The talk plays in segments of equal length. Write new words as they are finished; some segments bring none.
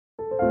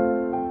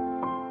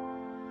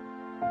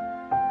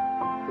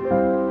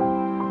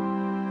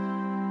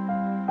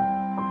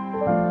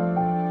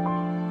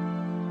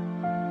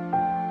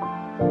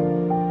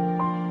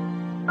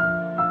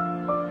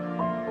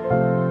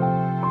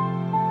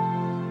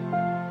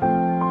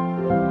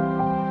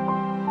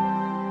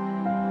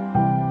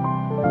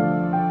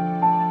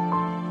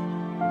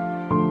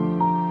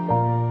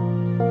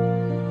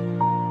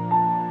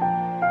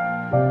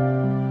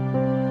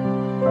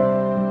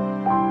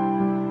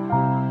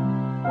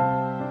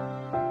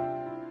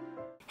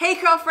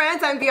curl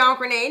friends, I'm Bianca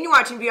Renee and you're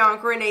watching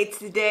Bianca Renee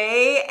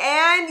Today.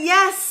 And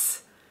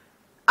yes,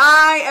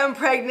 I am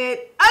pregnant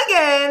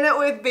again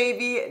with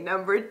baby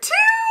number 2.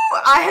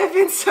 I have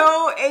been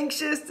so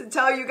anxious to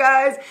tell you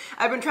guys.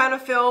 I've been trying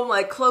to film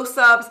like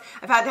close-ups.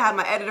 I've had to have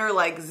my editor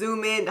like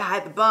zoom in to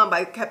hide the bump.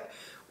 I kept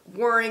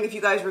worrying if you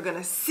guys were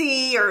gonna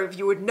see or if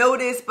you would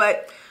notice,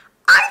 but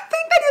I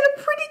think I did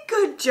a pretty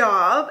good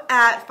job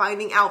at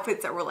finding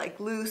outfits that were like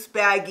loose,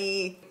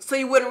 baggy, so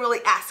you wouldn't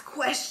really ask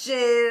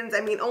questions.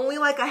 I mean, only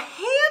like a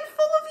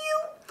handful of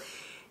you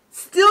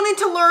still need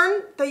to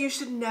learn that you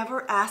should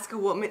never ask a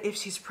woman if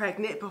she's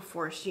pregnant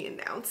before she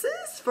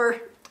announces for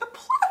a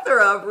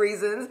plethora of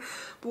reasons.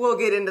 We'll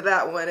get into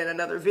that one in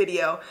another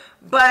video.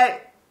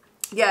 But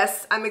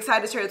yes, I'm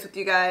excited to share this with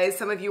you guys.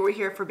 Some of you were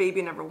here for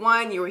baby number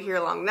 1. You were here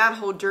along that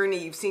whole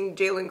journey. You've seen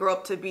Jalen grow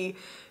up to be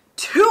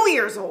 2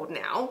 years old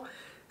now.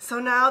 So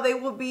now they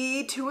will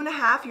be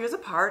 2.5 years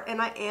apart,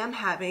 and I am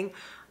having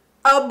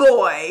a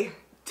boy.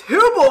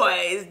 2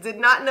 boys. Did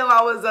not know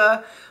I was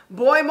a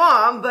boy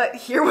mom, but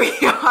here we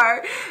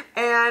are.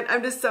 And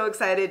I'm just so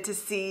excited to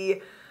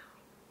see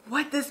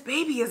what this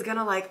baby is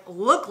gonna like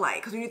look like.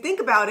 Because when you think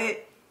about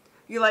it,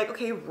 you're like,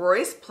 okay,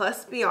 Royce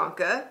plus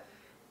Bianca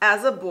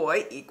as a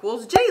boy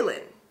equals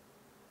Jalen.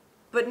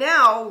 But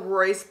now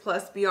Royce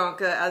plus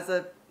Bianca as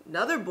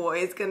another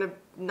boy is gonna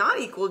not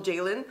equal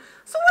Jalen.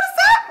 So what does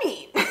that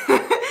mean?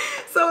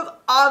 So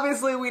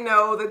obviously we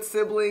know that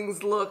siblings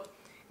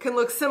can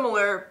look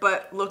similar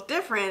but look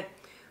different.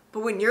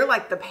 But when you're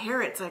like the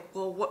parents, like,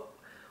 well,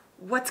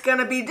 what's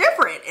gonna be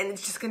different? And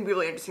it's just gonna be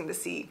really interesting to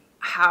see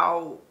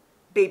how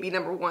baby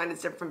number 1 is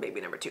different from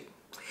baby number 2.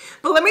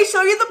 But let me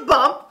show you the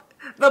bump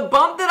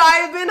that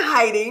I've been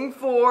hiding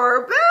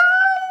for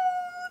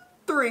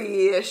about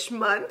 3-ish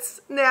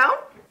months now.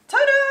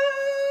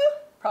 Ta-da!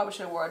 Probably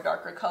should have worn a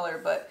darker color,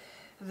 but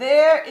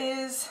there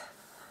is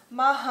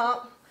my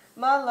hump,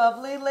 my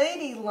lovely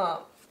lady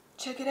lump.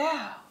 Check it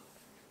out.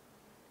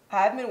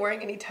 I haven't been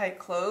wearing any tight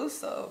clothes,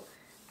 so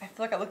I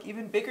feel like I look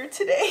even bigger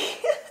today.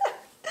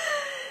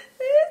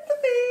 There's the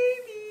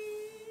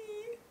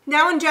baby.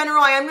 Now in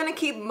general, I am going to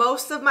keep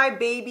most of my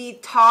baby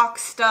talk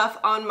stuff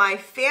on my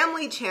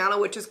family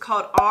channel, which is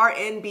called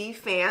RnB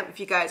Fam. If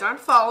you guys aren't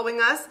following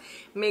us,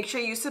 make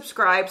sure you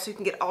subscribe so you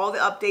can get all the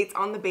updates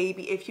on the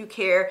baby if you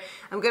care.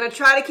 I'm going to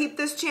try to keep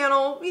this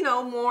channel, you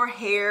know, more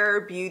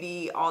hair,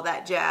 beauty, all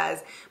that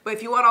jazz. But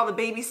if you want all the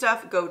baby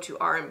stuff, go to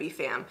RnB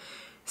Fam.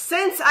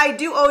 Since I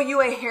do owe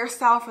you a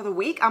hairstyle for the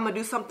week, I'm going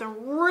to do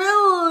something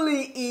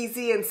really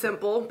easy and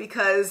simple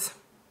because,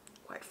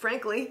 quite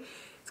frankly,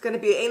 it's going to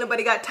be ain't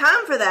nobody got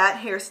time for that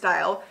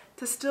hairstyle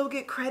to still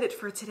get credit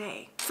for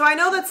today. So I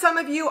know that some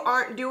of you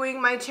aren't doing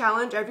my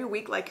challenge every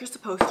week like you're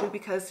supposed to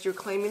because you're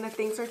claiming that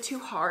things are too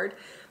hard,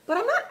 but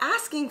I'm not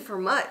asking for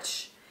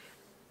much.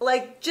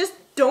 Like, just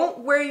don't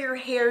wear your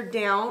hair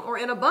down or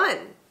in a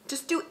bun.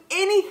 Just do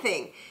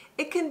anything.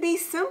 It can be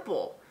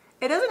simple.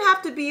 It doesn't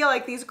have to be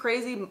like these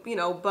crazy, you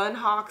know, bun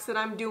hawks that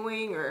I'm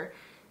doing, or,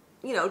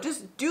 you know,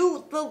 just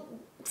do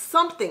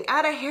something.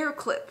 Add a hair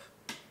clip.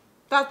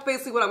 That's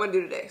basically what I'm gonna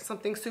do today.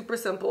 Something super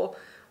simple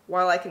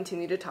while I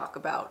continue to talk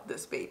about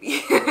this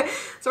baby.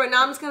 So right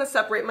now I'm just gonna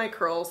separate my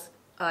curls.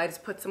 I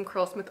just put some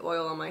Curlsmith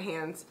oil on my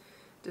hands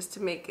just to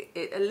make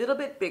it a little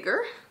bit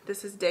bigger.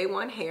 This is day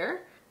 1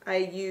 hair. I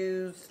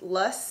use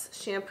Lush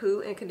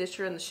shampoo and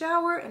conditioner in the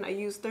shower, and I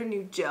use their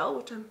new gel,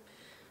 which I'm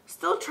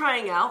still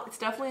trying out. It's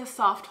definitely a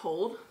soft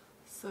hold,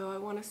 so I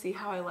want to see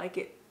how I like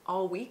it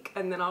all week,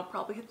 and then I'll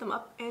probably hit them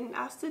up and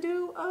ask to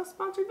do a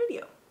sponsored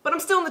video. But I'm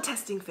still in the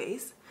testing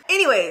phase.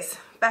 Anyways,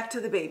 back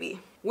to the baby.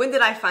 When did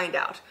I find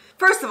out?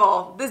 First of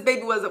all, this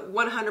baby was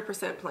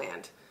 100%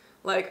 planned.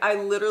 Like, I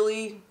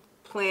literally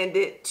planned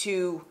it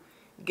to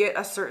get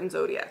a certain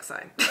zodiac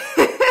sign.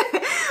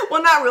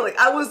 Well, not really.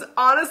 I was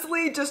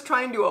honestly just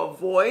trying to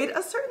avoid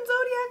a certain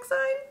zodiac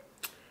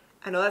sign.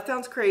 I know that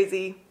sounds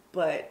crazy,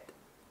 but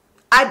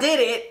I did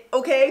it,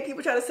 okay?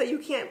 People try to say you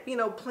can't, you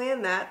know,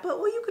 plan that, but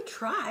well, you could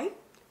try.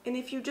 And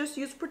if you just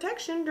use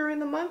protection during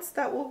the months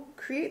that will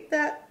create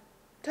that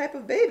type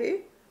of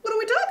baby, what are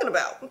we talking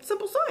about? It's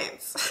simple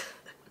science.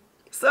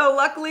 So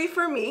luckily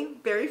for me,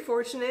 very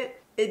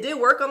fortunate, it did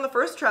work on the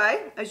first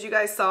try. As you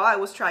guys saw, I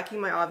was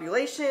tracking my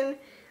ovulation.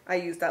 I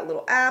used that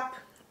little app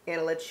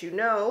and it lets you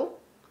know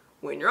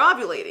when you're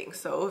ovulating.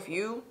 So if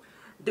you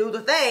do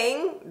the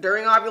thing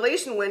during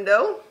ovulation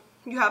window,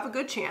 you have a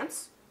good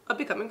chance of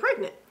becoming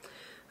pregnant.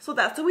 So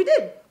that's what we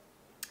did,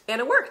 and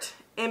it worked.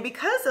 And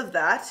because of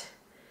that,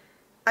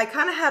 I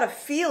kind of had a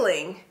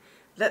feeling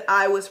that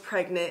I was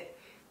pregnant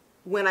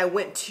when I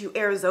went to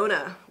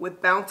Arizona with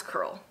Bounce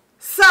Curl.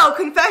 So,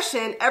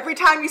 confession, every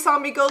time you saw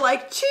me go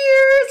like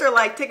cheers or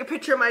like take a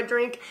picture of my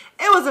drink,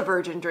 it was a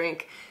virgin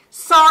drink.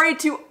 Sorry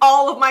to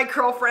all of my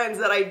curl friends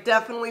that I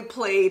definitely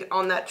played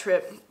on that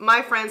trip.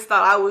 My friends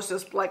thought I was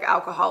just like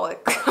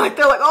alcoholic. Like,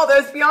 they're like, oh,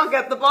 there's Bianca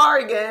at the bar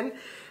again.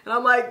 And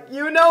I'm like,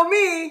 you know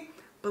me.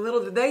 But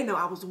little did they know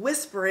I was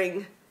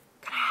whispering,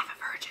 can I have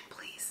a virgin,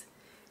 please?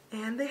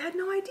 And they had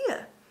no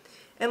idea.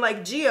 And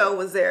like Gio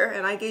was there,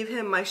 and I gave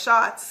him my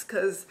shots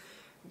because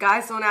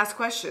guys don't ask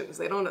questions.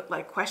 They don't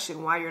like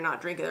question why you're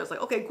not drinking. They're just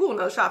like, okay, cool,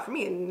 another shot for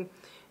me. And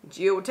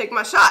Gio would take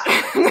my shot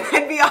and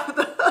I'd be off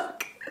the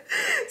hook.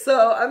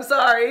 So I'm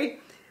sorry.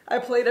 I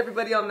played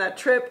everybody on that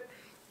trip.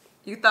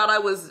 You thought I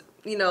was,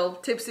 you know,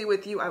 tipsy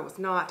with you. I was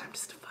not. I'm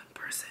just a fun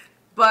person.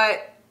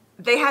 But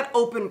they had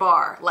open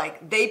bar.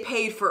 Like, they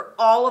paid for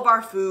all of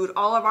our food,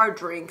 all of our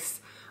drinks,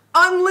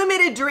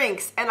 unlimited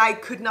drinks, and I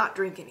could not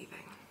drink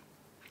anything.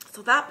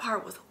 So that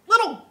part was a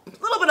little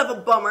bit of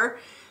a bummer.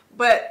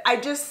 But I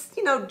just,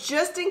 you know,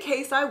 just in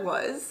case I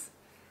was,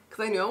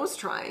 because I knew I was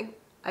trying,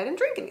 I didn't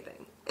drink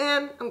anything.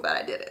 And I'm glad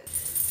I did it.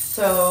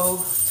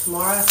 So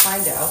tomorrow I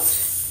find out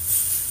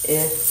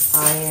if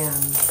I am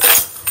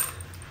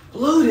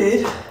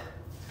bloated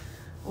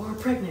or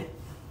pregnant.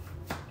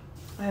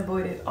 I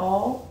avoided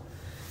all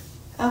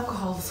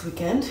alcohol this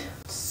weekend.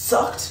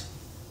 Sucked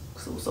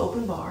because it was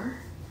open bar.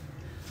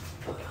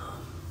 But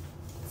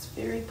it's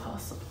very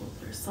possible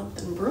there's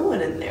something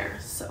brewing in there,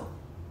 so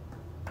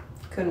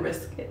couldn't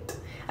risk it.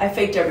 I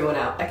faked everyone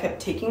out. I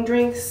kept taking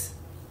drinks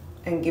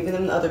and giving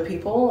them to other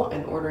people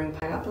and ordering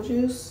pineapple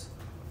juice.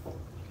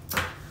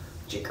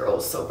 G-girl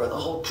was sober the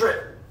whole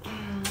trip.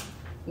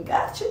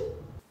 Gotcha.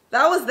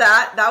 That was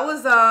that. That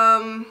was,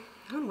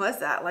 when was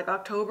that? Like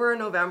October,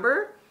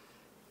 November?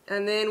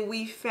 And then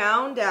we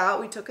found out,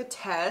 we took a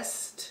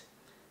test,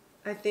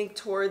 I think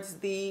towards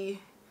it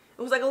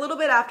was like a little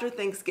bit after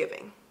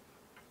Thanksgiving.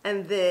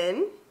 And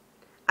then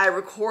I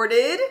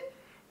recorded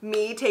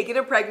me taking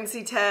a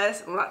pregnancy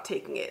test. I'm not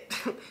taking it.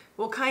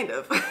 Well, kind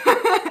of.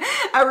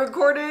 I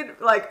recorded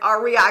like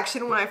our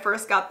reaction when I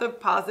first got the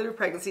positive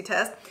pregnancy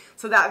test.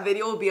 So that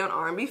video will be on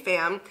RnB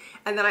Fam.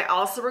 And then I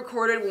also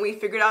recorded when we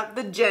figured out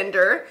the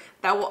gender.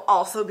 That will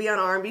also be on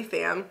RnB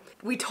Fam.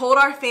 We told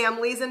our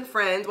families and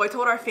friends, well, I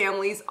told our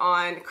families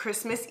on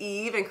Christmas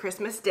Eve and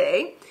Christmas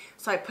Day.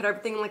 So I put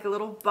everything in like a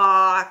little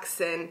box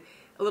and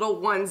a little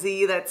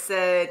onesie that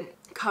said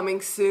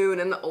coming soon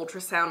and the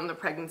ultrasound and the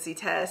pregnancy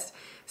test.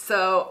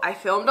 So I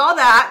filmed all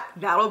that.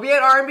 That'll be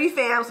at RnB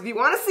Fam. So if you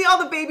want to see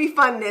all the baby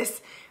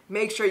funness,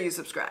 make sure you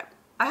subscribe.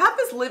 I have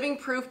this Living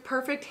Proof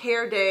Perfect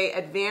Hair Day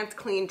Advanced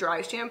Clean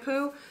Dry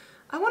Shampoo.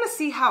 I want to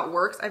see how it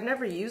works. I've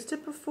never used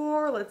it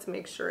before. Let's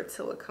make sure it's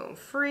silicone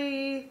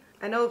free.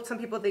 I know some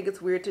people think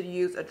it's weird to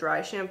use a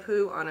dry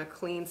shampoo on a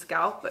clean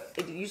scalp, but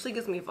it usually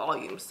gives me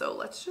volume. So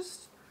let's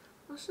just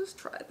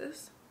try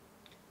this.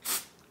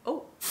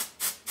 Oh.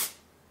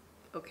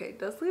 Okay, it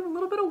does leave a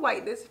little bit of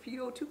whiteness if you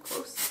go too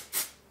close.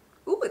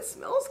 Ooh, it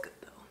smells good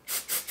though.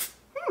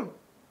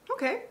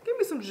 Okay, give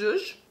me some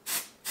zhuzh.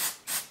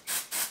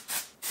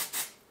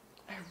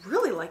 I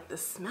really like the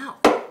smell.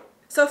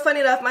 So funny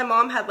enough, my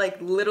mom had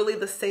like literally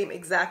the same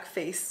exact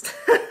face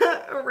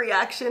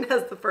reaction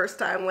as the first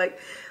time. Like,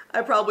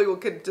 I probably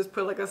could just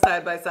put like a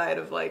side by side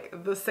of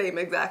like the same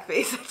exact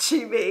face that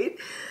she made.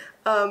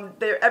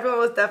 Everyone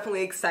was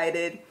definitely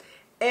excited.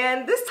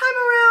 And this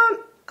time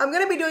around, I'm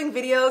gonna be doing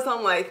videos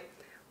on like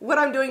what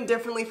I'm doing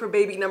differently for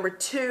baby number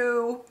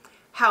 2,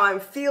 how I'm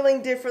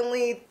feeling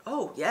differently.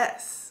 Oh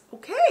yes,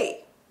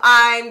 okay.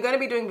 I'm gonna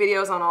be doing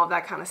videos on all of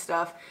that kind of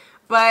stuff.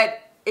 But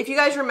if you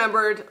guys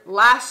remembered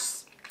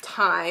last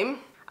time,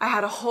 I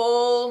had a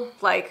whole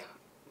like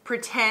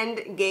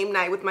pretend game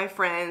night with my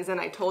friends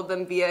and I told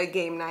them via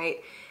game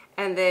night.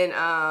 And then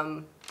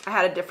I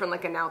had a different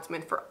like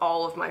announcement for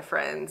all of my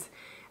friends.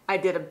 I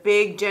did a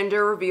big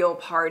gender reveal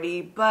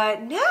party,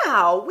 but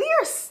now we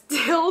are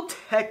still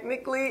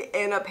technically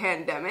in a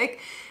pandemic.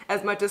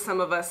 As much as some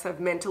of us have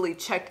mentally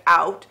checked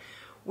out,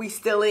 we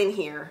still in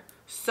here.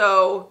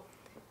 So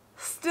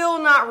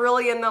still not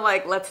really in the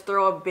like, let's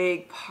throw a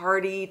big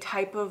party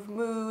type of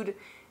mood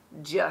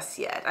just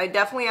yet. I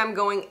definitely am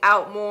going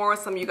out more.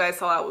 Some of you guys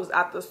saw I was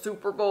at the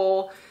Super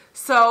Bowl.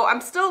 So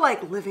I'm still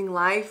like living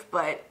life,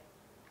 but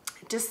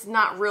just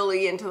not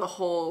really into the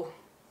whole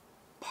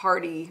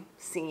party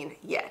scene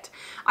yet.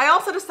 I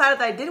also decided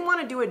that I didn't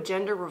want to do a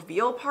gender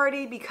reveal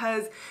party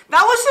because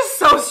that was just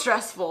so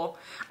stressful.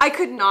 I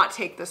could not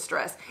take the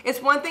stress.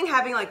 It's one thing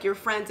having like your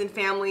friends and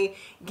family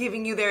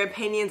giving you their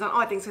opinions on, oh,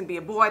 I think it's gonna be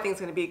a boy, I think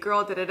it's gonna be a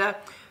girl, da-da-da.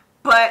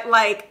 But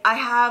like, I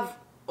have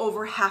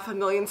over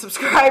 500,000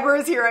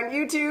 subscribers here on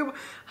YouTube,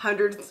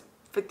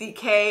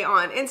 150K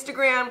on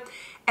Instagram.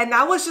 And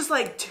that was just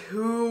like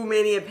too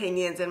many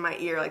opinions in my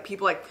ear. Like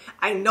people like,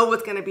 I know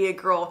it's gonna be a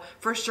girl,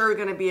 for sure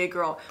gonna be a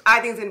girl.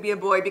 I think it's gonna be a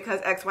boy because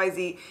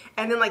XYZ.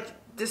 And then like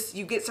this,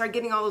 you start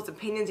getting all those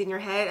opinions in your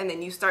head and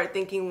then you start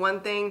thinking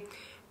one thing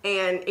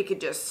and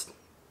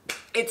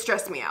it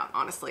stressed me out,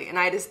 honestly. And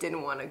I just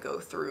didn't wanna go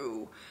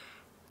through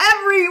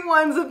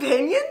everyone's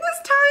opinion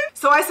this time.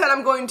 So I said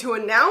I'm going to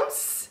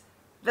announce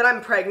that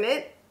I'm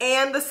pregnant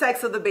and the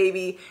sex of the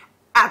baby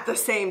at the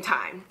same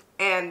time.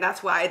 And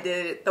that's why I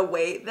did it the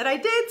way that I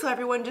did, so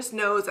everyone just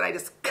knows that I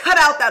just cut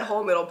out that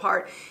whole middle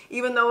part,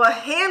 even though a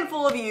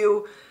handful of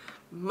you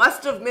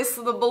must have missed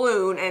the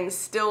balloon and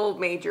still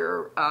made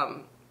your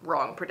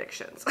wrong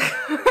predictions.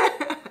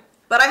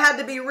 But I had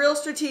to be real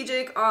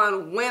strategic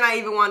on when I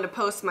even wanted to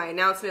post my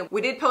announcement.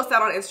 We did post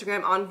that on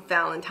Instagram on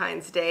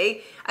Valentine's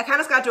Day. I kind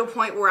of got to a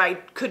point where I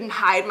couldn't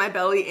hide my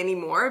belly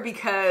anymore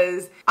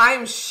because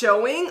I'm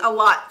showing a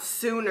lot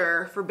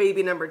sooner for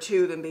baby number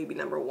 2 than baby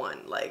number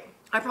 1. Like,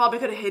 I probably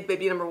could have hid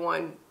baby number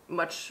 1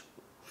 much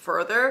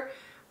further,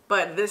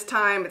 but this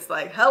time it's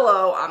like,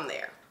 hello, I'm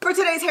there. For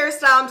today's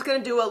hairstyle, I'm just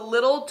gonna do a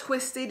little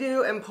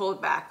twisty-do and pull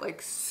it back,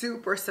 like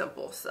super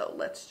simple. So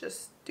let's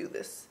just do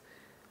this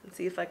and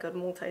see if I could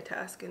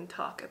multitask and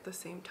talk at the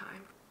same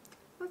time.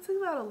 Let's do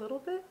that a little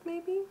bit,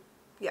 maybe.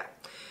 Yeah.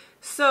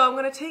 So I'm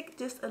gonna take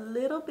just a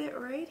little bit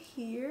right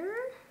here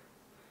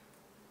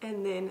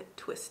and then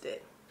twist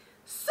it.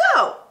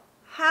 So,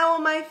 how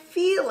am I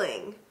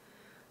feeling?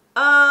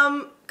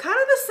 Kind of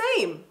the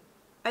same.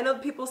 I know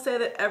people say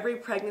that every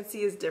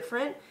pregnancy is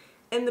different.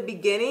 In the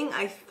beginning,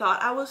 I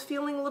thought I was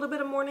feeling a little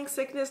bit of morning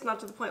sickness, not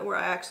to the point where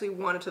I actually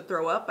wanted to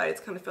throw up. I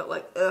just kind of felt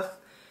like, ugh,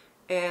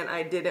 and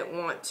I didn't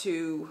want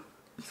to.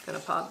 Just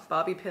gonna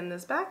bobby pin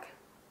this back.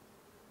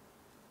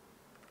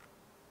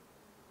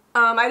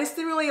 I just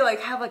didn't really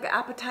like have like an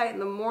appetite in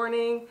the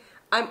morning.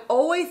 I'm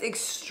always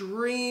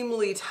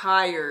extremely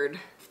tired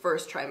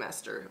first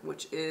trimester,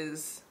 which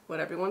is what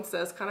everyone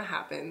says kind of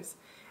happens.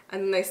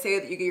 And then they say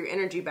that you get your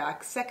energy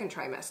back second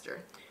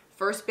trimester.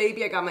 First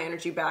baby, I got my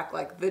energy back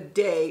like the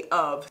day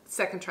of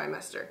second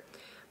trimester.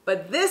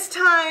 But this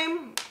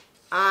time,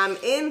 I'm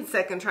in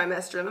second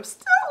trimester and I'm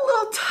still a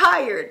little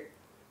tired.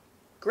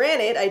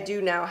 Granted, I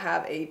do now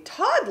have a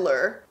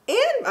toddler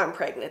and I'm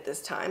pregnant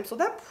this time, so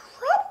that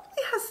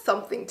probably has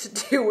something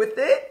to do with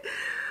it.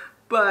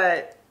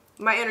 But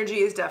my energy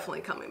is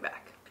definitely coming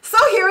back. So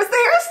here's the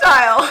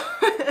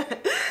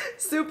hairstyle.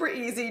 Super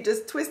easy,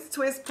 just twist,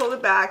 twist, pull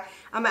it back.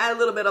 I'm gonna add a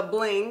little bit of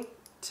bling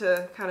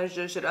to kind of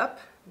zhuzh it up.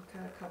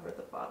 Kind of cover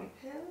the bobby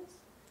pins.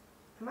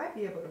 I might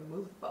be able to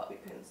move the bobby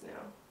pins now.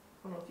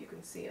 I don't know if you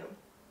can see them.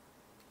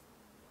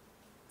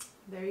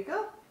 There you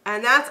go.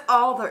 And that's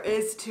all there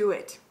is to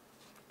it.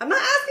 I'm not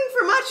asking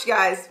for much,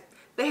 guys.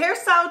 The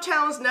hairstyle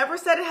challenge never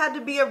said it had to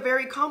be a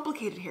very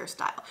complicated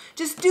hairstyle.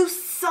 Just do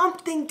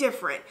something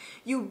different.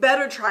 You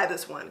better try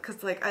this one,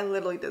 because like I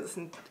literally did this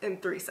in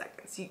 3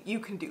 seconds. You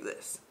can do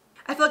this.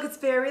 I feel like it's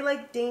very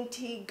like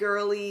dainty,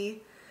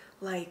 girly,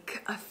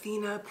 like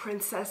Athena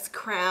princess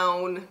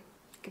crown.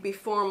 It could be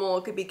formal,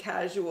 it could be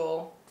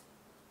casual,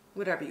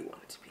 whatever you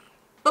want it to be.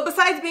 But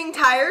besides being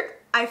tired,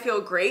 I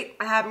feel great.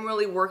 I haven't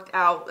really worked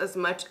out as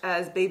much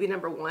as baby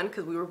number 1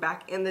 because we were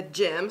back in the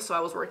gym, so I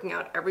was working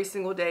out every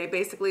single day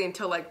basically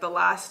until like the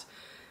last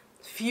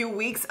few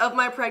weeks of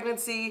my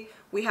pregnancy.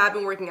 We have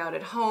been working out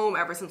at home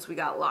ever since we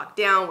got locked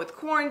down with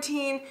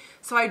quarantine.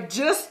 So I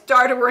just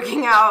started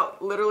working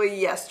out literally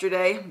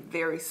yesterday. I'm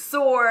very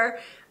sore.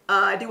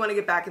 I do want to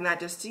get back in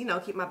that just to, you know,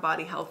 keep my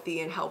body healthy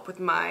and help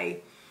with my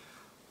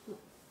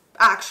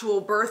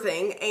actual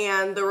birthing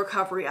and the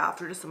recovery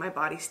after, just so my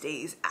body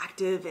stays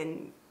active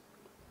and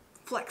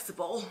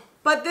flexible.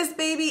 But this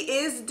baby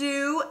is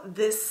due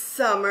this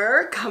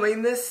summer,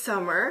 coming this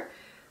summer.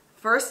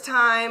 First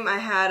time I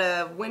had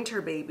a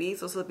winter baby,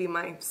 so this will be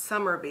my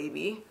summer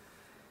baby.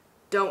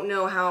 Don't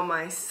know how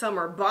my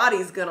summer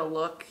body's gonna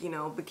look, you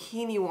know,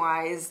 bikini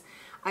wise.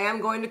 I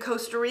am going to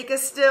Costa Rica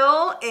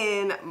still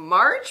in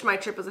March. My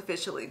trip is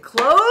officially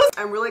closed.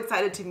 I'm really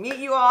excited to meet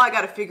you all. I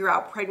gotta figure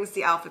out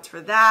pregnancy outfits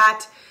for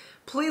that.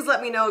 Please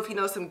let me know if you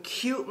know some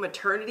cute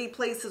maternity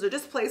places or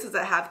just places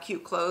that have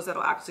cute clothes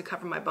that'll actually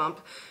cover my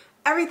bump.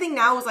 Everything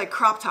now is like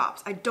crop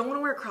tops. I don't want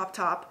to wear a crop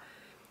top.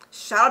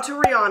 Shout out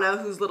to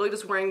Rihanna, who's literally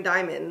just wearing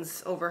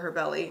diamonds over her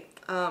belly.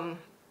 I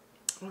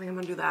think I'm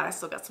gonna do that. I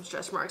still got some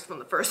stretch marks from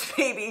the first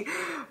baby.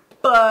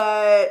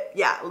 But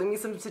yeah, leave me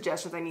some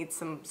suggestions. I need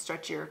some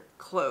stretchier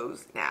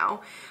clothes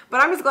now.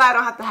 But I'm just glad I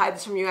don't have to hide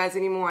this from you guys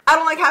anymore. I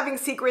don't like having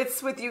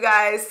secrets with you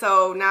guys,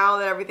 so now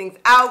that everything's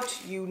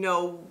out, you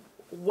know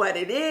what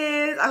it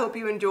is. I hope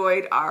you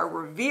enjoyed our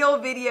reveal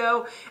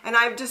video, and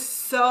I have just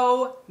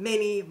so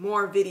many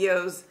more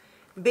videos,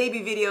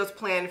 baby videos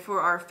planned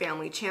for our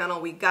family channel.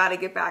 We gotta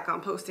get back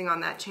on posting on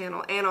that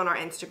channel and on our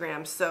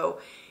Instagram. So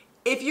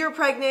if you're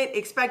pregnant,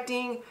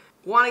 expecting,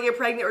 want to get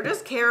pregnant, or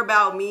just care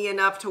about me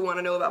enough to want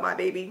to know about my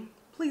baby,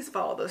 please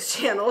follow those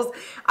channels.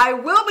 I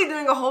will be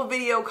doing a whole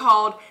video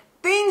called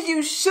Things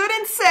You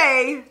Shouldn't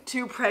Say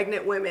to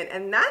Pregnant Women,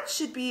 and that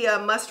should be a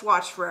must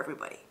watch for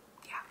everybody.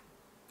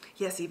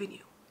 Yes, even you.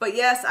 But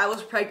yes, I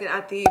was pregnant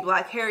at the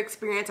Black Hair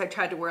Experience. I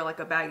tried to wear like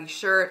a baggy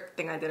shirt. I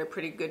think I did a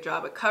pretty good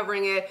job at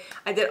covering it.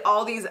 I did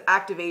all these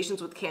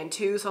activations with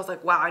Cantu, so I was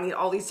like, wow, I need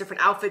all these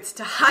different outfits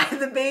to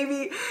hide the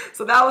baby.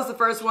 So that was the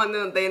first one.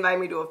 Then they invited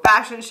me to a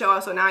fashion show,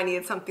 so now I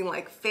needed something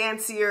like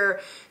fancier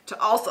to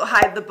also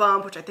hide the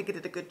bump, which I think I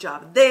did a good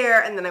job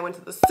there. And then I went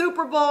to the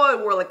Super Bowl. I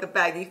wore like a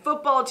baggy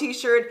football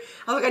t-shirt.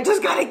 I was like, I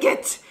just gotta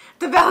get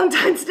to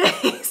Valentine's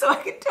Day so I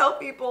can tell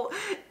people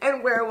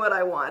and wear what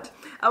I want.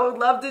 I would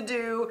love to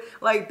do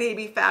like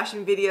baby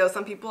fashion videos.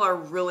 Some people are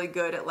really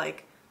good at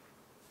like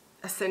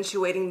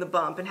accentuating the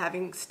bump and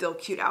having still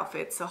cute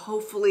outfits. So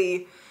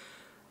hopefully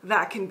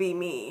that can be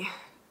me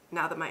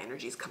now that my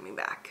energy is coming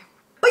back.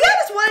 But yeah, I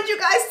just just wanted you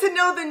guys to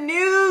know the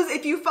news.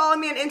 If you follow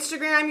me on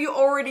Instagram, you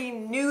already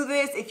knew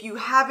this. If you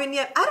haven't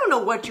yet, I don't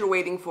know what you're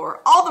waiting for.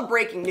 All the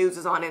breaking news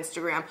is on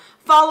Instagram.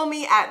 Follow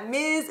me at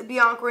Ms.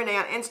 Bianca Renee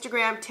on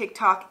Instagram,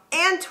 TikTok,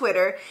 and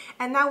Twitter.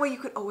 And that way you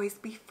could always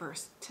be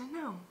first to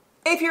know.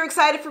 If you're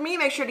excited for me,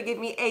 make sure to give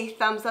me a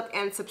thumbs up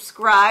and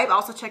subscribe.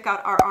 Also check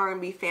out our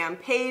RnB Fam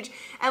page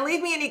and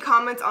leave me any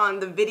comments on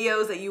the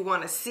videos that you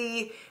want to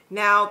see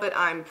now that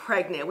I'm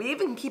pregnant. We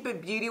even keep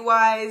it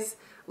beauty-wise,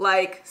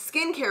 like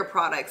skincare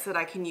products that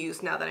I can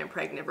use now that I'm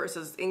pregnant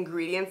versus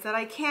ingredients that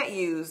I can't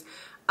use.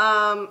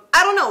 I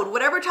don't know,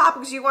 whatever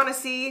topics you want to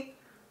see,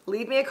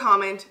 leave me a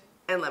comment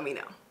and let me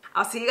know.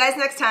 I'll see you guys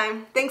next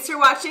time. Thanks for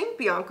watching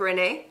Bianca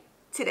Renee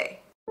Today.